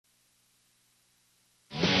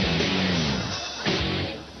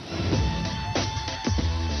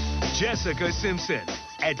Jessica Simpson.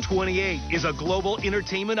 At 28, is a global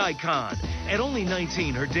entertainment icon. At only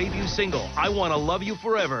 19, her debut single, I Wanna Love You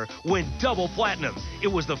Forever, went double platinum. It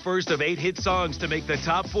was the first of 8 hit songs to make the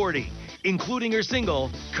top 40, including her single,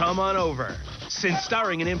 Come On Over. Since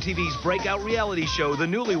starring in MTV's breakout reality show, The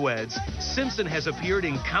Newlyweds, Simpson has appeared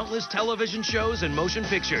in countless television shows and motion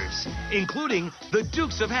pictures, including The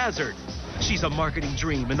Dukes of Hazzard. She's a marketing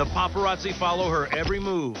dream, and the paparazzi follow her every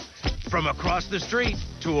move, from across the street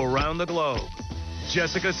to around the globe.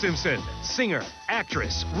 Jessica Simpson, singer,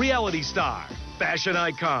 actress, reality star, fashion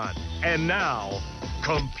icon, and now,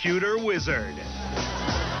 computer wizard.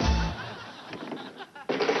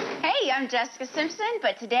 Hey, I'm Jessica Simpson,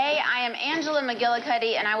 but today I am Angela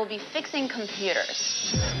McGillicuddy, and I will be fixing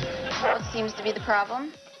computers. What seems to be the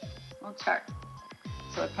problem? Well, chart.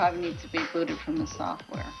 So it probably needs to be booted from the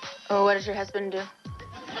software. Oh, what does your husband do?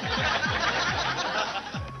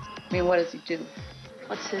 I mean, what does he do?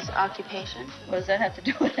 What's his occupation? What does that have to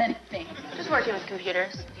do with anything? Just working with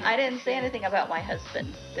computers. I didn't say anything about my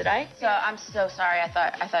husband, did I? So I'm so sorry. I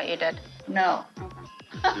thought you did. No.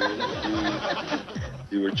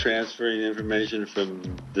 You were transferring information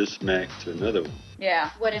from this Mac to another one. Yeah.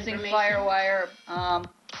 What using information? FireWire.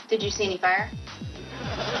 Did you see any fire?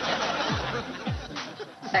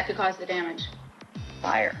 That could cause the damage.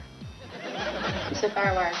 Fire. You said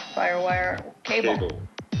FireWire. FireWire cable.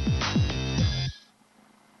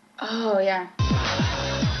 Oh, yeah.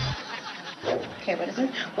 Okay, what is it?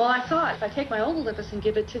 Well, I thought if I take my old Olympus and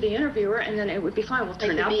give it to the interviewer, and then it would be fine. Well, Like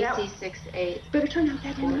turn the out that BC68. but it turned out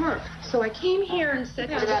that didn't work. So I came here and said,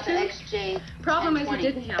 What about the XJ? problem is it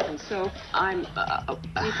didn't happen. So I'm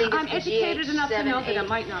think it's the educated enough to know that it 78,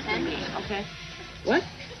 might not be 10? me. Okay. What?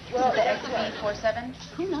 Well, the XB47?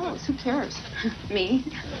 Who knows? Who cares? Me.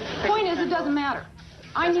 Point is, it doesn't matter.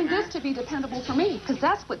 I need this to be dependable for me, because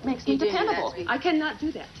that's what makes me You do need that dependable. to be- I cannot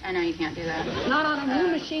do that. I know you can't do that. Not on a new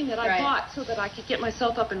machine that I right. bought so that I could get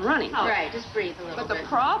myself up and running. Right, just breathe a little But the bit.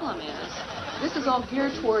 problem is, this is all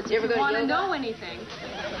geared towards You if ever you go to want to yoga? know anything.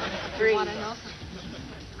 Breathe. Want to know?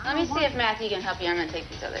 Let me see if Matthew can help you. I'm going to take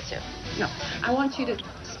these other two. No, I want you to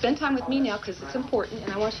spend time with me now because it's important,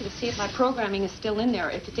 and I want you to see if my programming is still in there,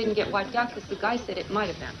 if it didn't get wiped out, because the guy said it might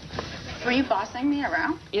have been. Were you bossing me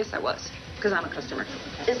around? Yes, I was, because I'm a customer.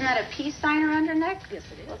 Isn't that a peace sign around your neck? Yes,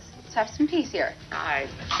 it is. Let's have some peace here. I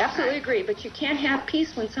absolutely agree, but you can't have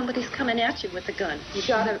peace when somebody's coming at you with a gun. You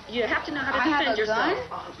have to know how to I defend have a yourself.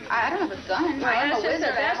 gun? I don't have a gun. Well, I'm a that's, just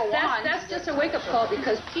wizard. I have a wand. that's just a wake-up call,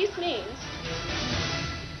 because peace means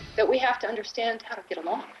that we have to understand how to get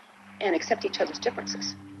along and accept each other's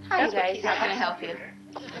differences. Hi, That's what guys. peace How can I is. help you?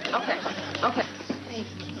 Okay. Thank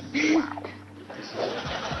you. Wow.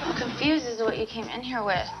 I'm confused as to what you came in here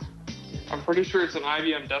with. I'm pretty sure it's an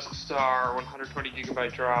IBM DeskStar 120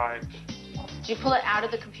 gigabyte drive. Did you pull it out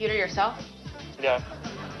of the computer yourself? Yeah.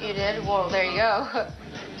 You did? Well, there you go.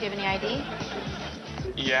 Do you have any ID?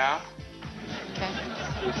 Yeah? Okay.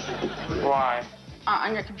 Why?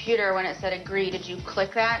 On your computer, when it said agree, did you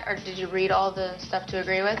click that, or did you read all the stuff to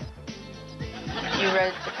agree with? You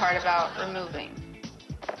read the part about removing.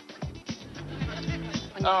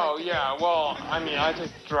 Oh, yeah. Well, I mean, I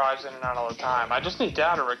take drives in and out all the time. I just need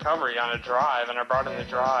data recovery on a drive, and I brought in the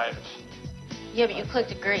drive. Yeah, but you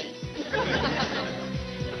clicked agree.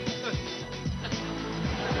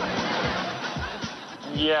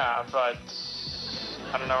 Yeah, but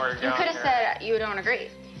I don't know where you're You going could have here. said you don't agree,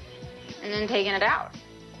 and then taken it out.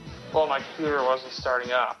 Well, my computer wasn't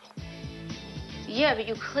starting up. Yeah, but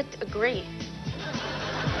you clicked agree.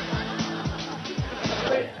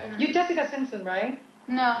 You're Jessica Simpson, right?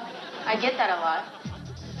 No, I get that a lot.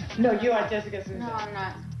 No, you are Jessica Simpson. No, I'm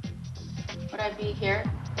not. Would I be here?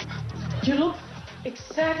 You look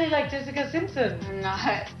exactly like Jessica Simpson. I'm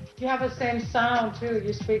not. You have the same sound, too.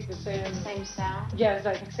 You speak the same... Same sound? Yeah, it's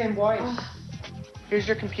like the same voice. Here's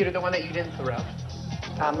your computer, the one that you didn't throw.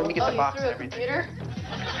 Let me get the box you and threw a everything. computer?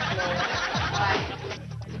 Why?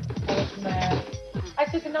 Oh, man. I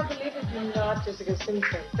just cannot believe it. You're not Jessica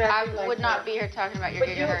Simpson. I would not be here talking about your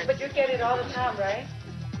gigahertz. But you get it all the time, right?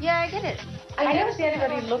 Yeah, I get it. I never see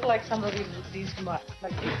anybody look like somebody this much.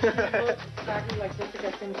 Like, you look exactly like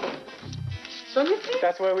Jessica Simpson. Don't you think?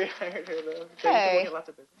 That's why we hired her, though. Hey. We get lots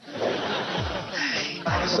of business.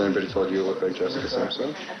 Has anybody told you you look like Jessica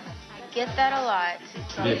Simpson? I get that a lot.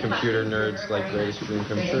 Be a computer nerd's like greatest dream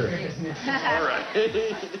come true. All right.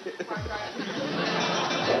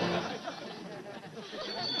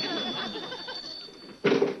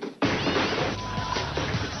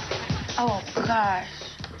 Oh, gosh.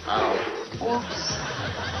 Ow. Whoops.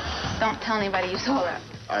 Don't tell anybody you saw that.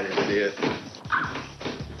 I didn't see it.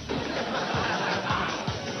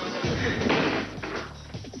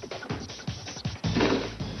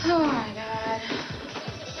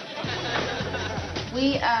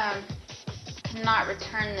 We cannot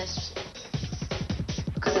return this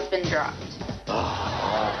because it's been dropped.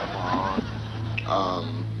 Oh, come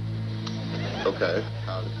on. Okay.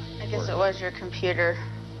 I guess it was your computer.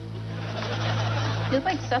 You look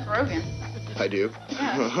like Seth Rogen. I do?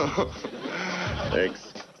 Yeah.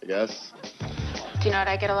 Thanks, I guess. Do you know what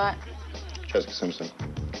I get a lot? Jessica Simpson.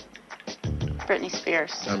 Britney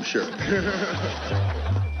Spears. I'm sure. I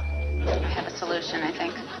have a solution, I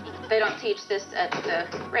think. They don't teach this at the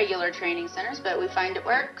regular training centers, but we find it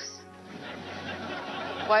works.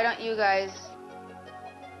 Why don't you guys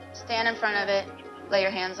stand in front of it, lay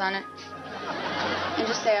your hands on it, and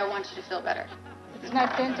just say, I want you to feel better. It's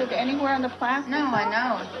not dented anywhere on the plastic? No, I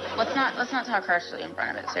know. Let's not talk harshly in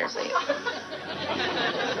front of it, seriously.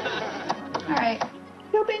 All right.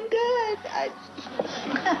 You've been good.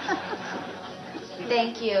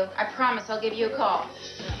 Thank you. I promise I'll give you a call.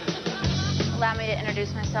 Allow me to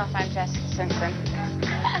introduce myself. I'm Jessica Simpson.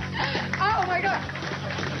 Oh my God.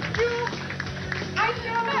 I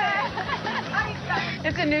know that.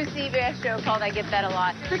 It's a new CBS show called I Get That a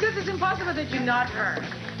Lot. Because it's impossible that you're not her.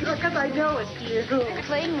 Because I know it's you.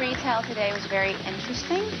 Playing retail today was very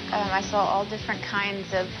interesting. I saw all different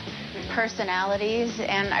kinds of personalities,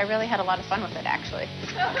 and I really had a lot of fun with it, actually.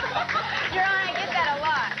 You're on I Get That a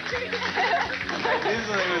Lot. I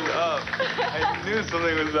knew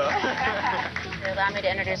something was up. Allow me to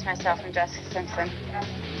introduce myself. I'm Jessica Simpson.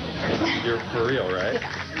 You're for real, right?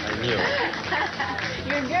 I knew.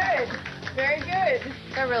 You're good. Very good.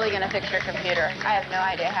 They're really going to fix your computer. I have no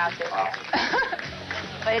idea how to.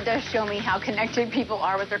 But it does show me how connected people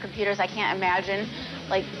are with their computers. I can't imagine,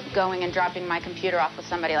 like, going and dropping my computer off with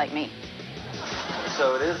somebody like me.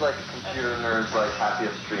 So it is like a computer nerd's like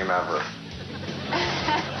happiest stream ever.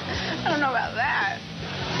 I don't know about that.